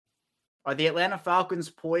Are the Atlanta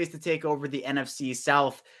Falcons poised to take over the NFC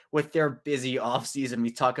South with their busy offseason?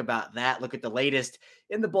 We talk about that. Look at the latest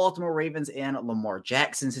in the Baltimore Ravens and Lamar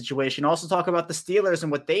Jackson situation. Also talk about the Steelers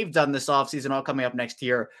and what they've done this offseason, all coming up next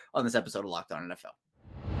here on this episode of Locked On NFL.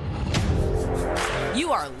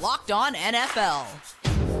 You are Locked On NFL,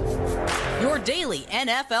 your daily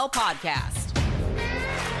NFL podcast.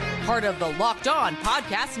 Part of the Locked On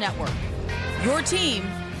Podcast Network, your team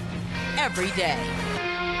every day.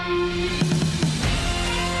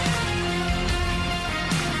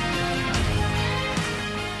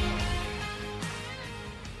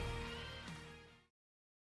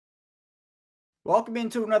 Welcome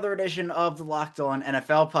into another edition of the Locked On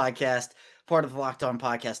NFL podcast, part of the Locked On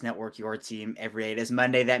Podcast Network, your team every day. It is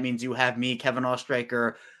Monday. That means you have me, Kevin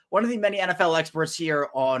Ostraker, one of the many NFL experts here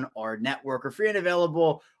on our network. We're free and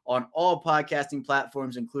available on all podcasting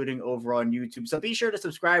platforms, including over on YouTube. So be sure to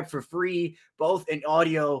subscribe for free, both in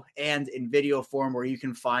audio and in video form, where you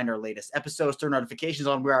can find our latest episodes, turn notifications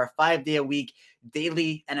on. We're our 5-day-a-week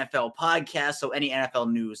daily NFL podcast. So any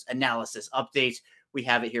NFL news, analysis, updates, we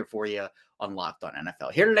have it here for you on Locked On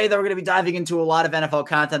NFL. Here today, though, we're going to be diving into a lot of NFL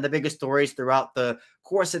content, the biggest stories throughout the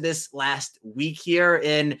course of this last week here.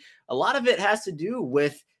 And a lot of it has to do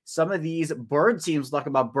with some of these bird teams. Talk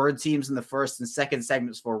about bird teams in the first and second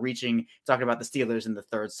segments before talking about the Steelers in the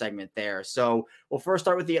third segment there. So we'll first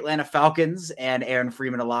start with the Atlanta Falcons and Aaron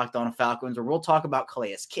Freeman of Locked On Falcons, where we'll talk about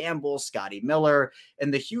Calais Campbell, Scotty Miller,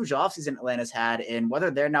 and the huge offseason Atlanta's had and whether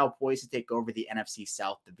they're now poised to take over the NFC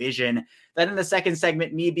South division. Then in the second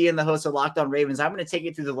segment, me being the host of Locked On Ravens, I'm going to take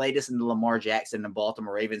you through the latest in the Lamar Jackson and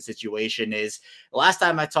Baltimore Ravens situation. Is last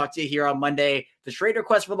time I talked to you here on Monday, the trade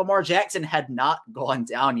request for Lamar Jackson had not gone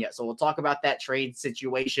down yet. So we'll talk about that trade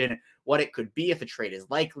situation, what it could be if a trade is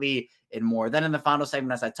likely, and more. Then in the final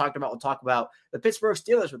segment, as I talked about, we'll talk about the Pittsburgh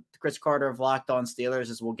Steelers with Chris Carter of Locked On Steelers,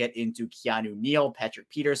 as we'll get into Keanu Neal, Patrick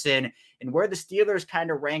Peterson, and where the Steelers kind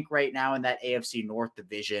of rank right now in that AFC North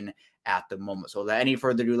division at the moment. So without any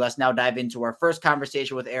further ado, let's now dive into our first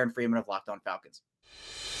conversation with Aaron Freeman of Locked On Falcons.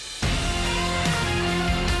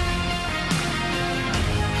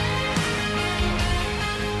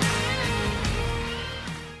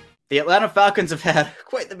 The Atlanta Falcons have had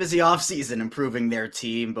quite the busy offseason improving their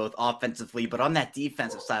team, both offensively, but on that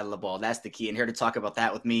defensive side of the ball, that's the key. And here to talk about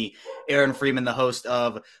that with me, Aaron Freeman, the host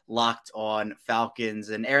of Locked On Falcons.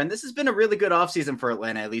 And Aaron, this has been a really good offseason for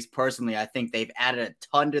Atlanta, at least personally. I think they've added a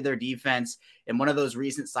ton to their defense. And one of those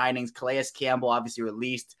recent signings, Calais Campbell, obviously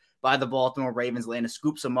released by the Baltimore Ravens. Atlanta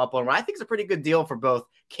scoops him up on what I think is a pretty good deal for both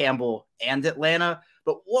Campbell and Atlanta.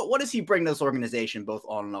 But what does he bring to this organization, both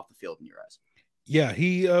on and off the field in your eyes? Yeah,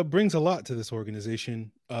 he brings a lot to this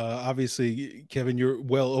organization. Obviously, Kevin, you're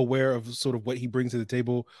well aware of sort of what he brings to the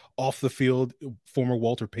table off the field. Former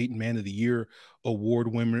Walter Payton Man of the Year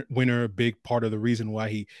award winner. A big part of the reason why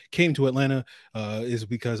he came to Atlanta is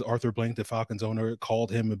because Arthur Blank, the Falcons owner,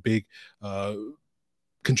 called him a big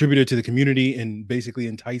contributor to the community and basically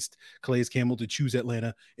enticed Calais Campbell to choose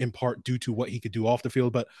Atlanta in part due to what he could do off the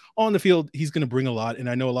field. But on the field, he's going to bring a lot. And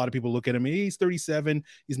I know a lot of people look at him, he's 37.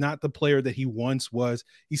 He's not the player that he once was.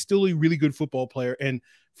 He's still a really good football player. And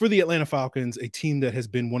for the Atlanta Falcons, a team that has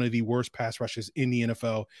been one of the worst pass rushes in the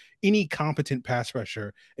NFL, any competent pass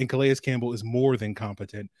rusher, and Calais Campbell is more than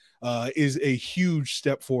competent, is a huge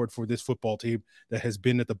step forward for this football team that has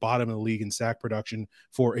been at the bottom of the league in sack production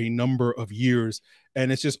for a number of years.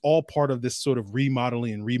 And it's just all part of this sort of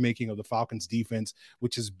remodeling and remaking of the Falcons defense,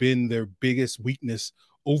 which has been their biggest weakness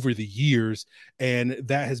over the years. And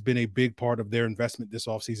that has been a big part of their investment this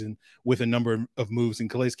offseason with a number of moves.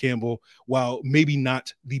 And Calais Campbell, while maybe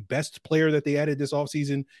not the best player that they added this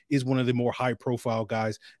offseason, is one of the more high profile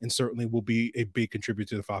guys and certainly will be a big contributor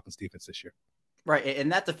to the Falcons defense this year. Right,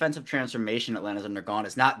 and that defensive transformation Atlanta's undergone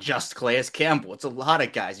is not just Calais Campbell. It's a lot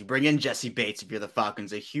of guys. You bring in Jesse Bates if you're the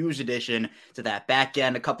Falcons, a huge addition to that back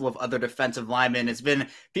end, a couple of other defensive linemen. It's been,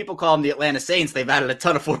 people call them the Atlanta Saints. They've added a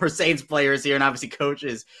ton of former Saints players here and obviously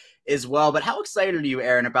coaches as well. But how excited are you,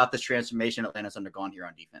 Aaron, about this transformation Atlanta's undergone here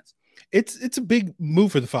on defense? It's a big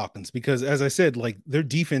move for the Falcons because, as I said, like their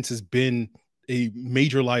defense has been a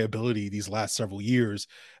major liability these last several years.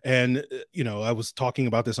 And, I was talking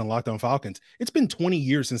about this on Locked On Falcons. It's been 20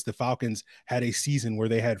 years since the Falcons had a season where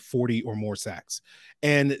they had 40 or more sacks.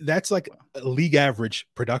 And that's like a league average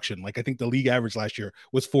production. Like I think the league average last year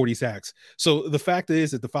was 40 sacks. So the fact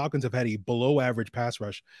is that the Falcons have had a below average pass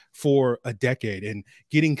rush for a decade, and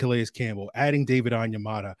getting Calais Campbell, adding David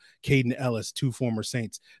Onyemata, Caden Ellis, two former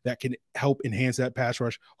Saints that can help enhance that pass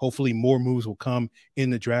rush. Hopefully more moves will come in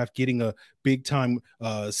the draft, getting a big time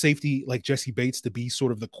safety like Jesse Bates to be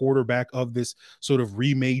sort of the quarterback of this sort of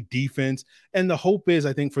remade defense. And the hope is,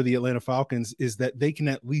 I think, for the Atlanta Falcons is that they can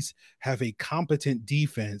at least have a competent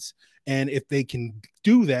defense. And if they can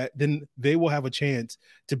do that, then they will have a chance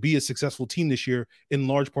to be a successful team this year, in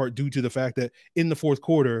large part due to the fact that in the fourth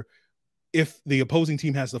quarter, if the opposing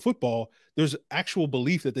team has the football, there's actual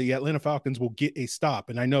belief that the Atlanta Falcons will get a stop.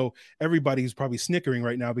 And I know everybody's probably snickering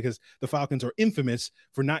right now because the Falcons are infamous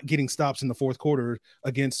for not getting stops in the fourth quarter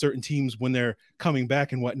against certain teams when they're coming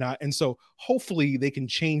back and whatnot. And so hopefully they can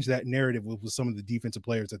change that narrative with some of the defensive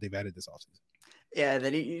players that they've added this offseason. Yeah,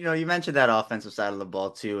 then you mentioned that offensive side of the ball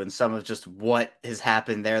too, and some of just what has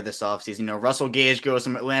happened there this offseason. Russell Gage goes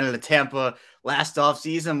from Atlanta to Tampa last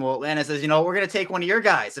offseason. Well, Atlanta says, we're going to take one of your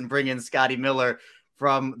guys and bring in Scotty Miller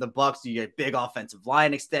from the Bucs. You get big offensive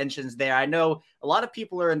line extensions there. I know a lot of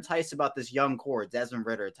people are enticed about this young core: Desmond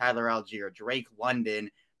Ridder, Tyler Algier, Drake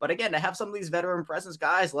London. But again, to have some of these veteran presence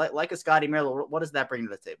guys like a Scotty Miller, what does that bring to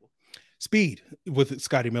the table? Speed with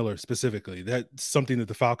Scotty Miller specifically. That's something that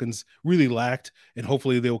the Falcons really lacked, and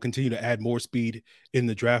hopefully they will continue to add more speed in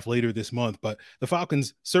the draft later this month. But the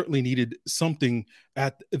Falcons certainly needed something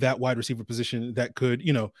at that wide receiver position that could,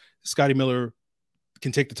 Scotty Miller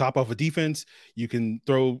can take the top off of defense. You can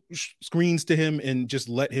throw screens to him and just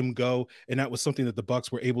let him go. And that was something that the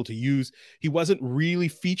Bucs were able to use. He wasn't really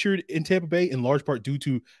featured in Tampa Bay in large part due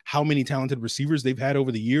to how many talented receivers they've had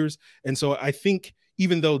over the years. And so I think,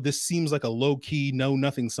 even though this seems like a low-key,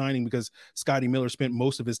 nothing signing because Scotty Miller spent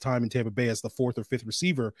most of his time in Tampa Bay as the fourth or fifth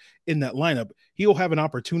receiver in that lineup, he'll have an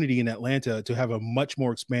opportunity in Atlanta to have a much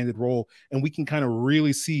more expanded role, and we can kind of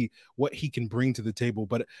really see what he can bring to the table.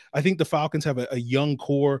 But I think the Falcons have a young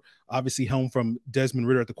core, obviously helmed from Desmond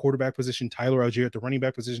Ridder at the quarterback position, Tyler Algier at the running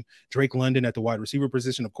back position, Drake London at the wide receiver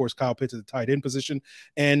position, of course, Kyle Pitts at the tight end position.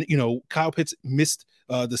 And, Kyle Pitts missed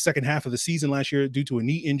the second half of the season last year due to a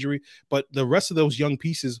knee injury, but the rest of those young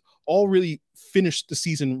pieces all really finished the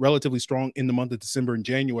season relatively strong in the month of December and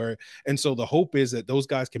January. And so the hope is that those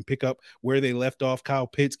guys can pick up where they left off. Kyle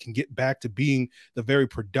Pitts can get back to being the very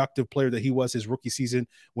productive player that he was his rookie season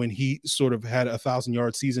when he sort of had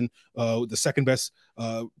 1,000-yard season, the second best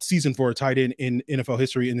season for a tight end in NFL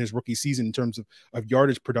history in his rookie season in terms of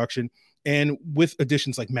yardage production. And with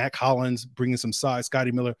additions like Mac Hollins bringing some size,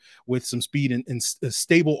 Scotty Miller with some speed and a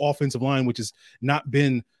stable offensive line, which has not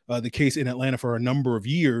been the case in Atlanta for a number of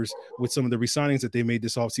years with some of the re-signings that they made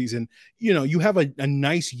this offseason, you have a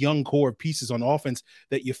nice young core of pieces on offense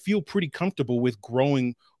that you feel pretty comfortable with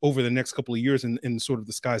growing over the next couple of years, and sort of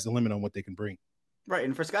the sky's the limit on what they can bring. Right,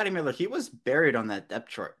 and for Scotty Miller, he was buried on that depth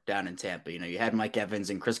chart down in Tampa. You had Mike Evans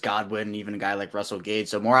and Chris Godwin, and even a guy like Russell Gage.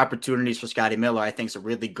 So more opportunities for Scotty Miller, I think, is a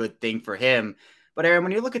really good thing for him. But Aaron,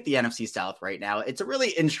 when you look at the NFC South right now, it's a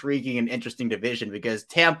really intriguing and interesting division because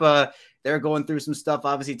Tampa, they're going through some stuff.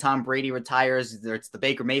 Obviously, Tom Brady retires. It's the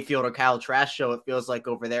Baker Mayfield or Kyle Trask show, it feels like,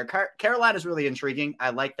 over there. Carolina's really intriguing.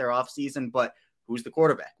 I like their offseason, but who's the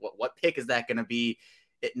quarterback? What pick is that going to be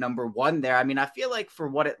at number one there? I mean, I feel like for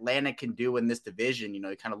what Atlanta can do in this division, you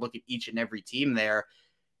kind of look at each and every team there,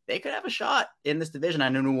 they could have a shot in this division. I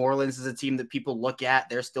know New Orleans is a team that people look at.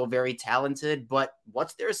 They're still very talented, but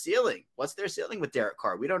what's their ceiling? What's their ceiling with Derek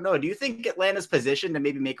Carr? We don't know. Do you think Atlanta's positioned to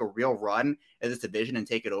maybe make a real run at this division and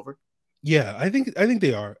take it over? Yeah, I think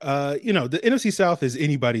they are. The NFC South is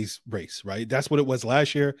anybody's race, right? That's what it was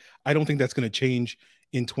last year. I don't think that's going to change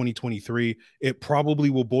in 2023. It probably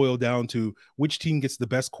will boil down to which team gets the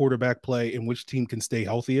best quarterback play and which team can stay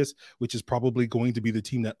healthiest, which is probably going to be the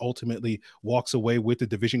team that ultimately walks away with the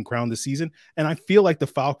division crown this season. And I feel like the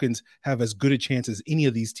Falcons have as good a chance as any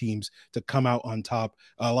of these teams to come out on top.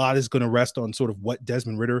 A lot is going to rest on sort of what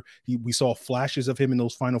Desmond Ridder, we saw flashes of him in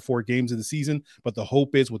those final 4 games of the season, but the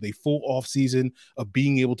hope is with a full off season of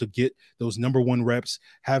being able to get those number 1 reps,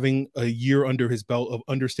 having a year under his belt of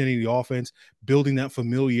understanding the offense, building that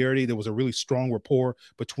familiarity. There was a really strong rapport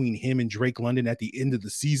between him and Drake London at the end of the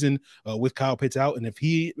season with Kyle Pitts out. And if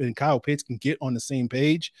he and Kyle Pitts can get on the same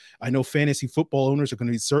page, I know fantasy football owners are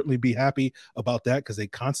going to certainly be happy about that because they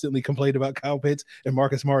constantly complained about Kyle Pitts and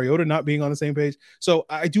Marcus Mariota not being on the same page. So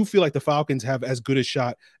I do feel like the Falcons have as good a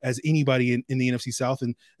shot as anybody in the NFC South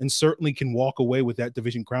and certainly can walk away with that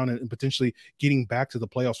division crown and potentially getting back to the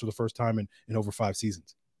playoffs for the first time in over 5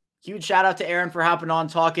 seasons. Huge shout out to Aaron for hopping on,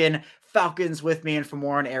 talking Falcons with me. And for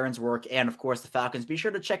more on Aaron's work and, of course, the Falcons, be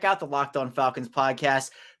sure to check out the Locked On Falcons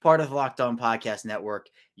podcast, part of the Locked On Podcast Network,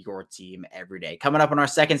 your team every day. Coming up in our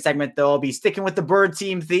second segment, though, I'll be sticking with the Bird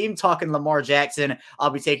team theme, talking Lamar Jackson.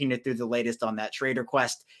 I'll be taking you through the latest on that trade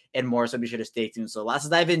request and more, so be sure to stay tuned. So lots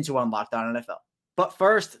to dive into on Locked On NFL. But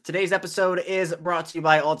first, today's episode is brought to you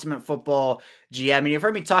by Ultimate Football GM. And you've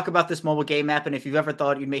heard me talk about this mobile game app, and if you've ever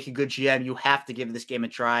thought you'd make a good GM, you have to give this game a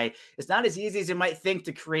try. It's not as easy as you might think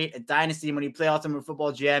to create a dynasty. When you play Ultimate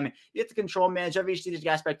Football GM, you have to control, manage every strategic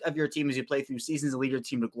aspect of your team as you play through seasons and lead your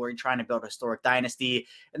team to glory, trying to build a historic dynasty.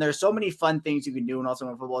 And there are so many fun things you can do in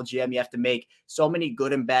Ultimate Football GM. You have to make so many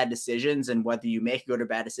good and bad decisions, and whether you make a good or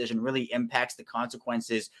bad decision really impacts the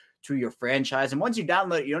consequences to your franchise. And once you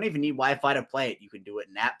download it, you don't even need Wi-Fi to play it. You can do it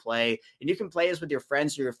in app play, and you can play this with your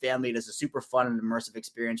friends or your family. It is a super fun and immersive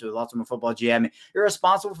experience with Ultimate Football GM. You're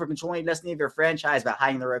responsible for controlling the destiny of your franchise by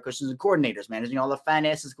hiring the right coaches and coordinators, managing all the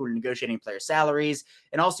finances, including negotiating player salaries,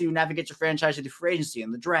 and also you navigate your franchise through free agency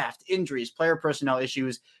and the draft, injuries, player personnel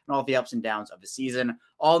issues, and all the ups and downs of the season.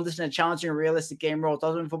 All of this in a challenging and realistic game role.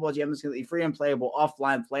 Ultimate Football GM is completely free and playable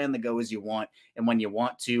offline. Play on the go as you want and when you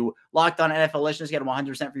want to. Locked On NFL listeners get a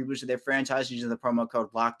 100% free boost of their franchise using the promo code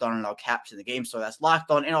Locked On in all caps in the game store. That's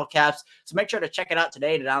Locked On in all caps. So make sure to check it out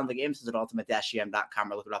today to download the game. This is at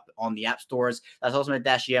ultimate-gm.com or look it up on the app stores. That's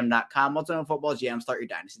ultimate-gm.com. Ultimate Football GM. Start your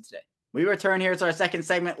dynasty today. We return here to our second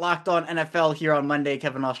segment, Locked On NFL, here on Monday.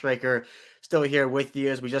 Kevin Ostraker still here with you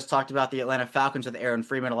as we just talked about the Atlanta Falcons with Aaron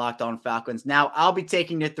Freeman, Locked On Falcons. Now I'll be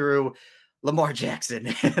taking you through Lamar Jackson,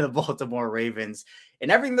 the Baltimore Ravens,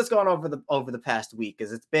 and everything that's gone over the past week.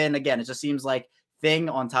 Because it's been, again, it just seems like thing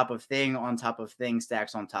on top of thing on top of thing,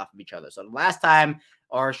 stacks on top of each other. So the last time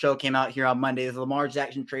our show came out here on Monday, the Lamar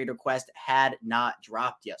Jackson trade request had not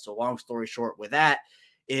dropped yet. So long story short with that,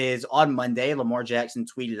 is on Monday, Lamar Jackson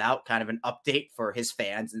tweeted out kind of an update for his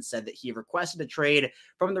fans and said that he requested a trade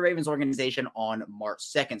from the Ravens organization on March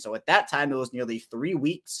 2nd. So at that time, it was nearly 3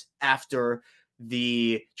 weeks after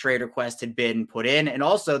the trade request had been put in. And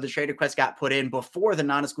also the trade request got put in before the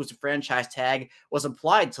non-exclusive franchise tag was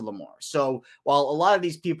applied to Lamar. So while a lot of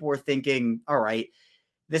these people were thinking, all right,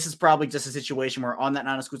 this is probably just a situation where on that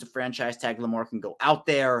non-exclusive franchise tag, Lamar can go out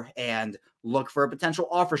there and look for a potential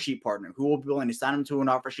offer sheet partner who will be willing to sign him to an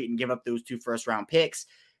offer sheet and give up those 2 first-round picks.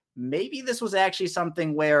 Maybe this was actually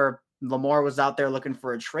something where Lamar was out there looking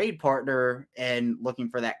for a trade partner and looking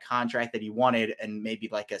for that contract that he wanted, and maybe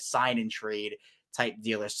like a sign and trade type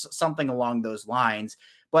deal or something along those lines.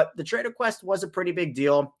 But the trade request was a pretty big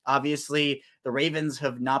deal. Obviously, the Ravens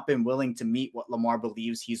have not been willing to meet what Lamar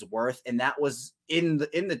believes he's worth. And that was in the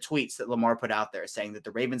tweets that Lamar put out there, saying that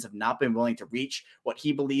the Ravens have not been willing to reach what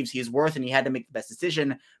he believes he's worth. And he had to make the best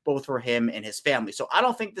decision, both for him and his family. So I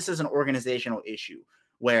don't think this is an organizational issue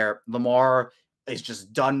where Lamar is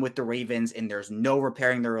just done with the Ravens and there's no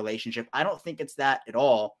repairing their relationship. I don't think it's that at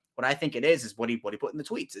all. What I think it is what he put in the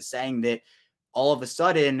tweets, is saying that all of a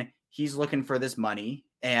sudden he's looking for this money,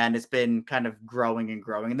 and it's been kind of growing and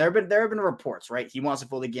growing. And there have been reports, right? He wants a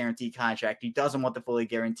fully guaranteed contract. He doesn't want the fully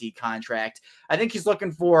guaranteed contract. I think he's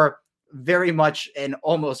looking for very much an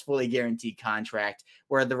almost fully guaranteed contract,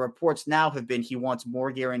 where the reports now have been he wants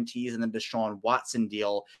more guarantees in the Deshaun Watson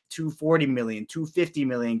deal, $240 million, $250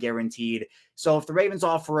 million guaranteed. So if the Ravens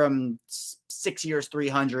offer him 6 years,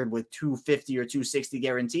 300 with 250 or 260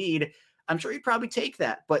 guaranteed, I'm sure he'd probably take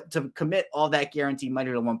that. But to commit all that guaranteed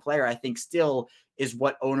money to one player, I think still is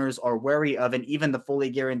what owners are wary of. And even the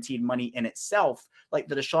fully guaranteed money in itself, like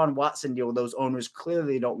the Deshaun Watson deal, those owners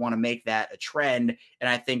clearly don't want to make that a trend. And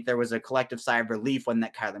I think there was a collective sigh of relief when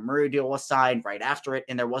that Kyler Murray deal was signed right after it,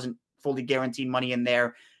 and there wasn't fully guaranteed money in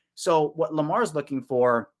there. So what Lamar's looking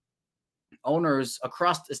for, owners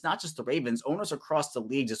across, it's not just the Ravens, owners across the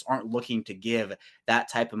league just aren't looking to give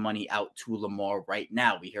that type of money out to Lamar right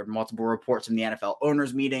now. We heard multiple reports in the NFL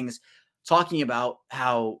owners meetings talking about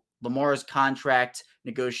how Lamar's contract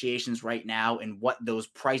negotiations right now and what those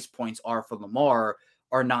price points are for Lamar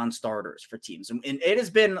are non-starters for teams. And it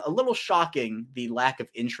has been a little shocking, the lack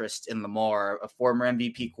of interest in Lamar, a former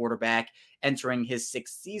MVP quarterback entering his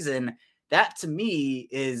 6th season. That to me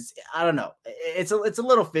is, I don't know, it's a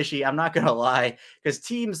little fishy. I'm not going to lie, because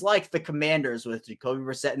teams like the Commanders with Jacoby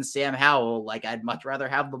Brissett and Sam Howell, like I'd much rather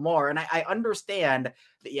have Lamar. And I understand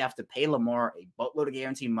that you have to pay Lamar a boatload of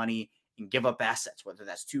guaranteed money and give up assets, whether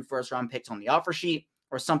that's 2 first-round picks on the offer sheet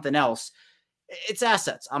or something else. It's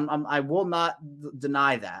assets. I will not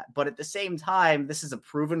deny that. But at the same time, this is a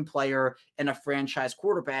proven player and a franchise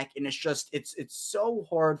quarterback. And it's so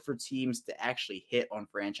hard for teams to actually hit on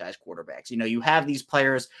franchise quarterbacks. You know, you have these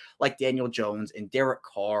players like Daniel Jones and Derek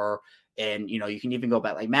Carr, and, you know, you can even go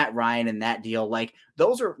back like Matt Ryan and that deal. Like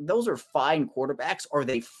those are fine quarterbacks. Are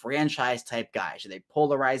they franchise type guys? Are they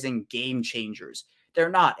polarizing game changers? They're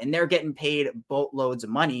not, and they're getting paid boatloads of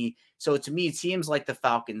money. So to me, teams like the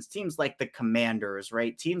Falcons, teams like the Commanders,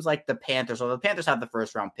 right? Teams like the Panthers, the Panthers have the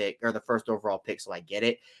first round pick or the first overall pick, so I get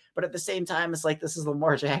it. But at the same time, it's like, this is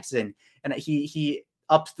Lamar Jackson, and he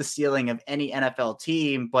ups the ceiling of any NFL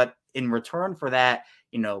team. But in return for that,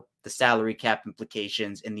 the salary cap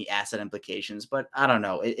implications and the asset implications. But I don't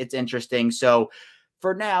know. It's interesting. So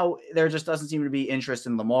for now, there just doesn't seem to be interest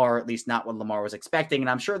in Lamar, at least not what Lamar was expecting. And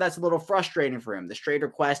I'm sure that's a little frustrating for him. The trade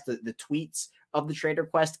request, the tweets of the trade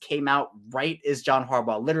request came out right as John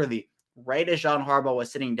Harbaugh, literally right as John Harbaugh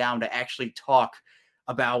was sitting down to actually talk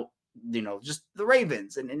about, just the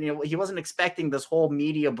Ravens. And he wasn't expecting this whole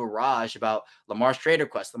media barrage about Lamar's trade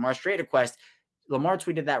request. Lamar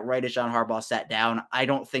tweeted that right as John Harbaugh sat down. I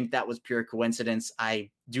don't think that was pure coincidence. I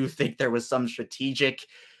do think there was some strategic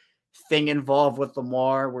thing involved with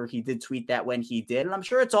Lamar where he did tweet that when he did. And I'm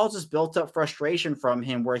sure it's all just built up frustration from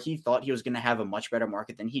him, where he thought he was going to have a much better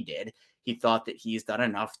market than he did. He thought that he's done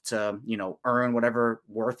enough to, earn whatever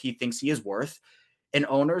worth he thinks he is worth. And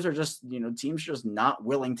owners are just, teams just not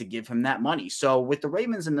willing to give him that money. So with the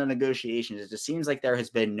Ravens in the negotiations, it just seems like there has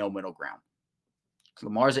been no middle ground.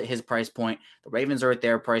 Lamar's at his price point. The Ravens are at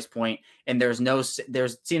their price point. And there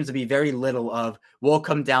seems to be very little of, we'll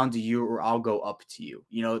come down to you or I'll go up to you.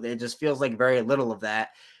 It just feels like very little of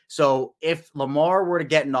that. So if Lamar were to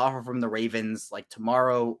get an offer from the Ravens like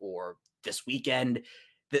tomorrow or this weekend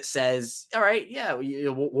that says, all right, yeah,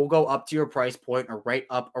 we'll go up to your price point or right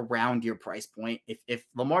up around your price point. If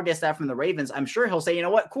Lamar gets that from the Ravens, I'm sure he'll say, you know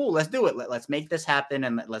what, cool, let's do it. Let's make this happen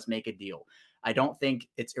and let's make a deal. I don't think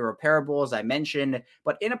it's irreparable, as I mentioned,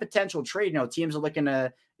 but in a potential trade, teams are looking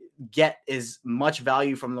to get as much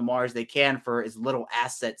value from Lamar as they can for as little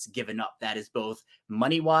assets given up. That is both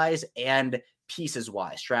money-wise and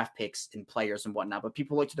pieces-wise, draft picks and players and whatnot. But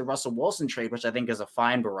people look to the Russell Wilson trade, which I think is a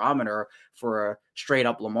fine barometer for a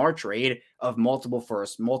straight-up Lamar trade of multiple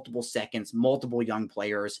firsts, multiple seconds, multiple young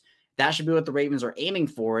players. That should be what the Ravens are aiming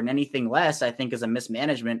for, and anything less, I think, is a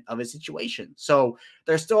mismanagement of a situation. So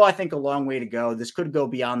there's still, I think, a long way to go. This could go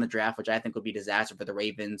beyond the draft, which I think would be disaster for the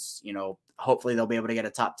Ravens. Hopefully they'll be able to get a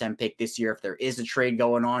top 10 pick this year if there is a trade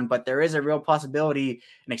going on, but there is a real possibility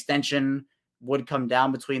an extension would come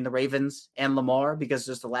down between the Ravens and Lamar, because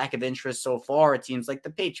just the lack of interest so far. It seems like the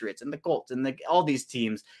Patriots and the Colts and all these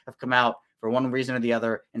teams have come out for one reason or the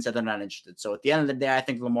other and said they're not interested. So at the end of the day, I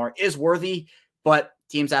think Lamar is worthy, but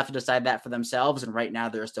teams have to decide that for themselves. And right now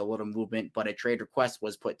there is still a little movement, but a trade request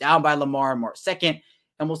was put down by Lamar on March 2nd.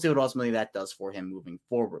 And we'll see what ultimately that does for him moving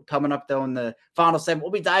forward. Coming up, though, in the final segment,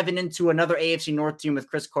 we'll be diving into another AFC North team with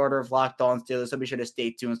Chris Carter of Locked On Steelers. So be sure to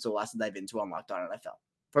stay tuned. So lots to dive into on Locked On NFL.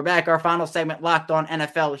 We're back, our final segment, Locked On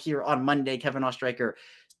NFL, here on Monday. Kevin Oestreicher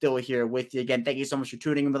still here with you again. Thank you so much for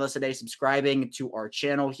tuning in with us today, subscribing to our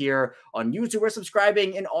channel here on YouTube. We're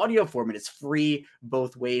subscribing in audio format. It's free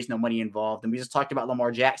both ways, no money involved. And we just talked about Lamar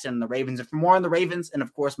Jackson and the Ravens. And for more on the Ravens and,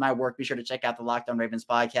 of course, my work, be sure to check out the Locked On Ravens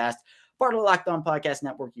podcast, part of the Locked On Podcast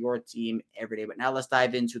Network, your team every day. But now let's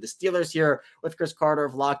dive into the Steelers here with Chris Carter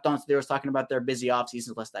of Locked On Steelers talking about their busy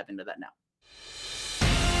offseason. Let's dive into that now.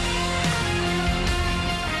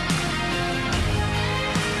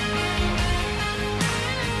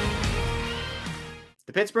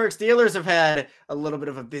 The Pittsburgh Steelers have had a little bit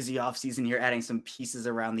of a busy offseason here, adding some pieces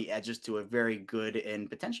around the edges to a very good and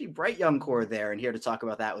potentially bright young core there. And here to talk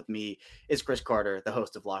about that with me is Chris Carter, the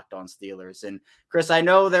host of Locked On Steelers. And Chris, I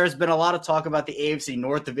know there's been a lot of talk about the AFC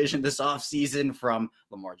North division this offseason, from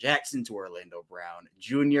Lamar Jackson to Orlando Brown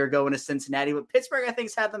Jr. going to Cincinnati. But Pittsburgh, I think,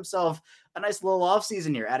 has had themselves a nice little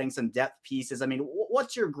offseason here, adding some depth pieces. I mean,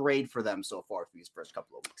 what's your grade for them so far for these first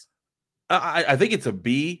couple of weeks? I think it's a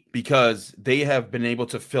B, because they have been able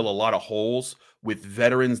to fill a lot of holes with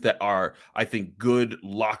veterans that are, I think, good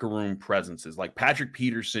locker room presences. Like Patrick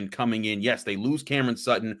Peterson coming in. Yes, they lose Cameron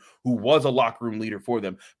Sutton, who was a locker room leader for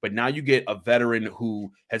them. But now you get a veteran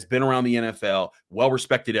who has been around the NFL,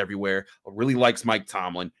 well-respected everywhere, really likes Mike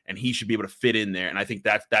Tomlin, and he should be able to fit in there. And I think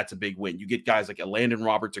that's a big win. You get guys like Landon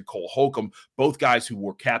Roberts and Cole Holcomb, both guys who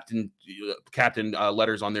were captain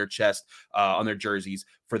letters on their chest, on their jerseys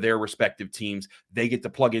for their respective teams. They get to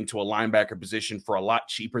plug into a linebacker position for a lot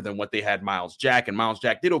cheaper than what they had Miles Jack. And Miles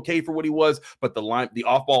Jack did okay for what he was, but the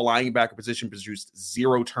off-ball linebacker position produced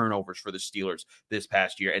 0 turnovers for the Steelers this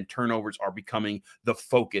past year, and turnovers are becoming the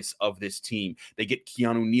focus of this team. They get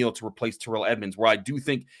Keanu Neal to replace Terrell Edmonds, where I do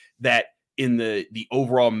think that in the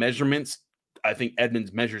overall measurements, I think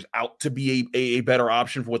Edmonds measures out to be a better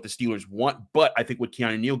option for what the Steelers want. But I think what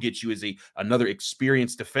Keanu Neal gets you is another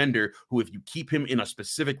experienced defender who, if you keep him in a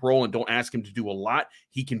specific role and don't ask him to do a lot,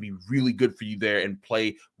 he can be really good for you there and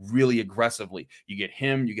play really aggressively. You get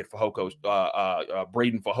him, you get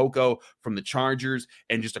Braden Fehoko from the Chargers,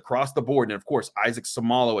 and just across the board. And of course, Isaac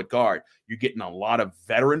Samalo at guard. You're getting a lot of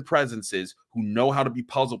veteran presences who know how to be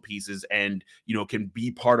puzzle pieces and, can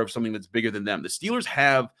be part of something that's bigger than them. The Steelers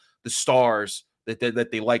have the stars that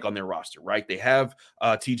they like on their roster, right? They have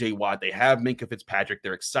TJ Watt, they have Minkah Fitzpatrick.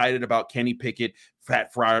 They're excited about Kenny Pickett,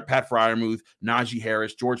 Pat Freiermuth, Najee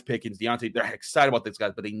Harris, George Pickens, Deontay. They're excited about these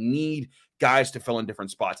guys, but they need guys to fill in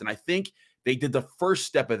different spots. And I think they did the first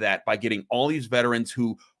step of that by getting all these veterans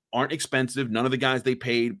who aren't expensive. None of the guys they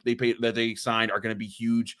signed are going to be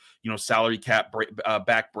huge, salary cap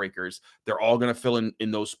backbreakers. They're all going to fill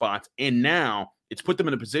in those spots. And now it's put them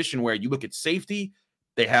in a position where you look at safety,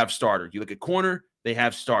 they have starters. You look at corner, they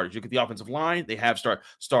have starters. You look at the offensive line, they have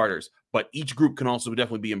starters. But each group can also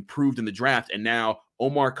definitely be improved in the draft. And now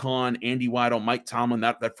Omar Khan, Andy Weidel, Mike Tomlin,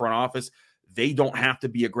 that front office, they don't have to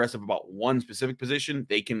be aggressive about one specific position.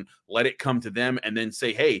 They can let it come to them and then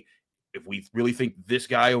say, hey, if we really think this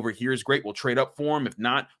guy over here is great, we'll trade up for him. If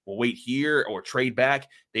not, we'll wait here or trade back.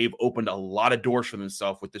 They've opened a lot of doors for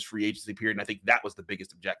themselves with this free agency period, and I think that was the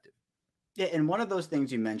biggest objective. Yeah, and one of those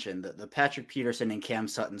things you mentioned, the Patrick Peterson and Cam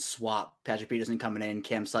Sutton swap, Patrick Peterson coming in,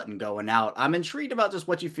 Cam Sutton going out. I'm intrigued about just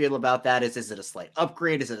what you feel about that. Is it a slight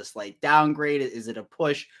upgrade? Is it a slight downgrade? Is it a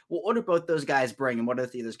push? What do both those guys bring, and what are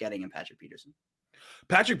the Steelers getting in Patrick Peterson?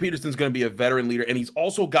 Patrick Peterson's going to be a veteran leader, and he's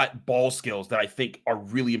also got ball skills that I think are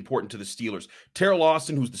really important to the Steelers. Terrell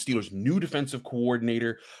Austin, who's the Steelers' new defensive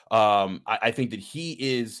coordinator, I think that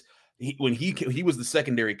when he was the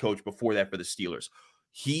secondary coach before that for the Steelers,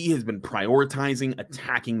 he has been prioritizing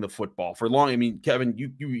attacking the football for long. I mean, Kevin,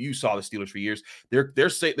 you saw the Steelers for years.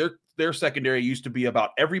 Their secondary used to be about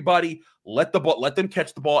everybody let them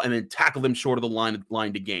catch the ball and then tackle them short of the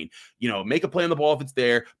line to gain. Make a play on the ball if it's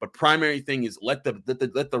there, but primary thing is let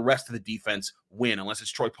the rest of the defense win. Unless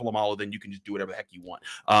it's Troy Polamalu, then you can just do whatever the heck you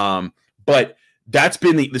want. But that's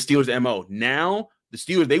been the Steelers' MO. Now the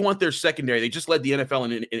Steelers, they want their secondary. They just led the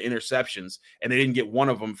NFL in interceptions, and they didn't get one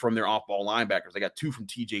of them from their off-ball linebackers. They got 2 from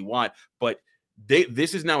TJ Watt, but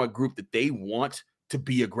this is now a group that they want to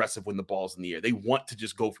be aggressive when the ball's in the air. They want to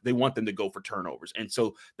just go. They want them to go for turnovers, and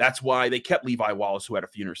so that's why they kept Levi Wallace, who had a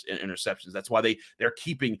few interceptions. That's why they're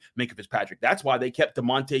keeping Minkah Fitzpatrick. That's why they kept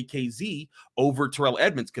DeMonte KZ over Terrell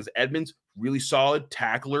Edmonds, because Edmonds really solid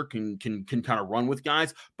tackler, can kind of run with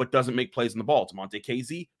guys, but doesn't make plays on the ball. DeMonte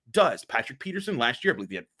KZ does. Patrick Peterson last year, I believe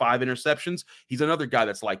he had 5 interceptions. He's another guy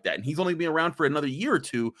that's like that, and he's only been around for another year or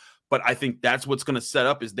two. But I think that's what's going to set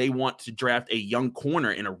up is they want to draft a young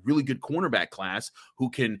corner in a really good cornerback class who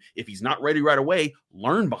can, if he's not ready right away,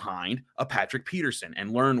 learn behind a Patrick Peterson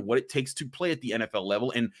and learn what it takes to play at the NFL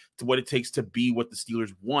level and to what it takes to be what the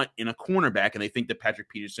Steelers want in a cornerback. And they think that Patrick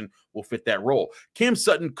Peterson will fit that role. Cam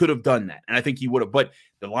Sutton could have done that, and I think he would have. But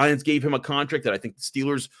the Lions gave him a contract that I think the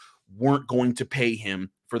Steelers weren't going to pay him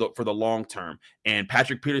for the long term. And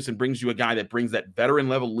Patrick Peterson brings you a guy that brings that veteran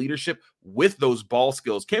level leadership with those ball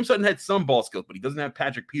skills. Cam Sutton had some ball skills, but he doesn't have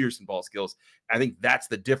Patrick Peterson ball skills. I think that's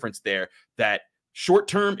the difference there, that short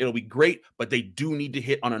term, it'll be great, but they do need to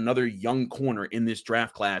hit on another young corner in this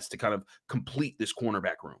draft class to kind of complete this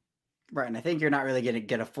cornerback room. Right, and I think you're not really going to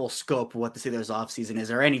get a full scope of what the Steelers' offseason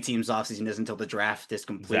is, or any team's offseason is, until the draft is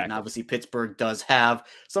complete. Exactly. And obviously, Pittsburgh does have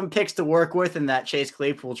some picks to work with in that Chase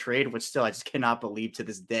Claypool trade, which still I just cannot believe to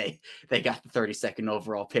this day they got the 32nd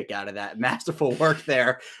overall pick out of that. Masterful work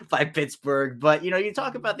there by Pittsburgh. But, you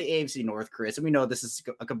talk about the AFC North, Chris, and we know this is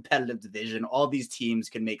a competitive division. All these teams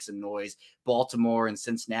can make some noise. Baltimore and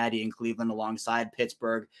Cincinnati and Cleveland alongside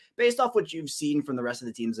Pittsburgh. Based off what you've seen from the rest of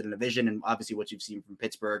the teams in the division and obviously what you've seen from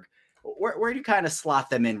Pittsburgh, where do you kind of slot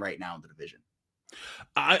them in right now in the division?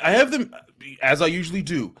 I have them as I usually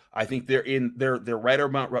do. I think they're right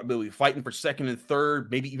about really fighting for second and third,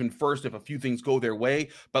 maybe even first if a few things go their way.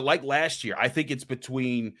 But like last year, I think it's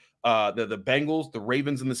between the Bengals, the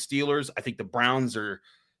Ravens, and the Steelers. I think the Browns are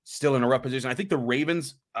still in a rough position. I think the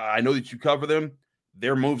Ravens, I know that you cover them.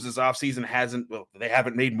 Their moves this offseason they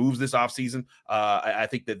haven't made moves this offseason. I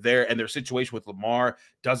think that their situation with Lamar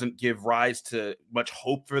doesn't give rise to much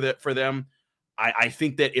hope for them. I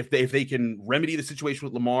think that if they can remedy the situation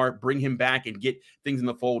with Lamar, bring him back and get things in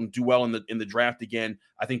the fold and do well in the draft again,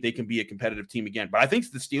 I think they can be a competitive team again. But I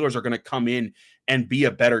think the Steelers are going to come in and be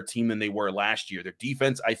a better team than they were last year. Their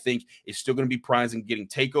defense, I think, is still going to be prized in getting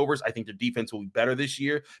takeovers. I think their defense will be better this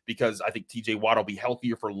year because I think TJ Watt will be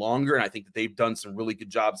healthier for longer. And I think that they've done some really good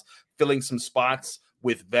jobs filling some spots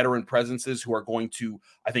with veteran presences who are going to,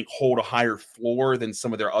 I think, hold a higher floor than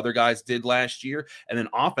some of their other guys did last year. And then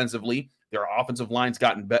offensively, their offensive line's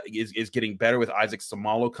is getting better with Isaac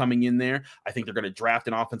Samalo coming in there. I think they're going to draft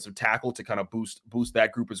an offensive tackle to kind of boost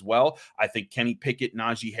that group as well. I think Kenny Pickett,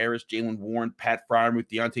 Najee Harris, Jalen Warren, Pat Freiermuth,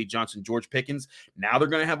 Deontay Johnson, George Pickens, now they're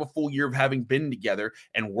going to have a full year of having been together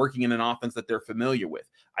and working in an offense that they're familiar with.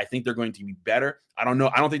 I think they're going to be better. I don't know.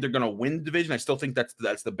 I don't think they're going to win the division. I still think that's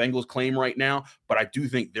the Bengals' claim right now, but I do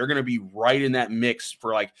think they're going to be right in that mix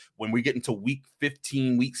for like when we get into week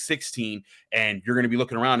 15, week 16, and you're going to be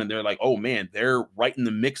looking around and they're like, oh man, they're right in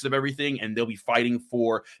the mix of everything, and they'll be fighting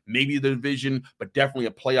for maybe the division, but definitely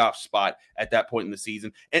a playoff spot at that point in the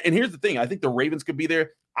season. And here's the thing. I think the Ravens could be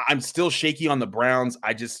there. I'm still shaky on the Browns.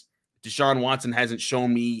 Deshaun Watson hasn't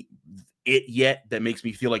shown me it yet that makes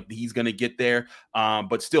me feel like he's going to get there.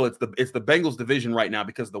 But still, it's the Bengals division right now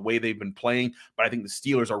because of the way they've been playing. But I think the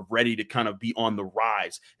Steelers are ready to kind of be on the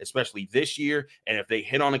rise, especially this year. And if they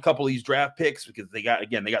hit on a couple of these draft picks, because they got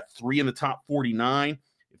 3 in the top 49.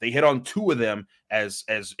 If they hit on 2 of them as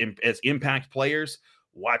impact players,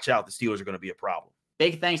 watch out. The Steelers are going to be a problem.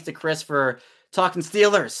 Big thanks to Chris for talking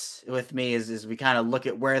Steelers with me as we kind of look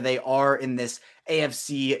at where they are in this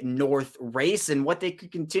AFC North race and what they could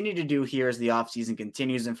continue to do here as the offseason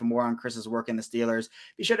continues. And for more on Chris's work in the Steelers,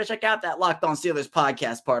 be sure to check out that Locked On Steelers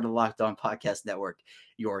podcast, part of the Locked On Podcast Network,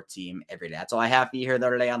 your team every day. That's all I have for you here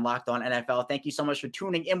today on Locked On NFL. Thank you so much for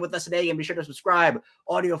tuning in with us today, and be sure to subscribe,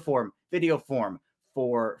 audio form, video form,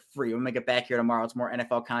 for free. We'll make it back here tomorrow. It's more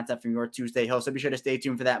NFL content from your Tuesday host, so be sure to stay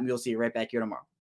tuned for that, and we'll see you right back here tomorrow.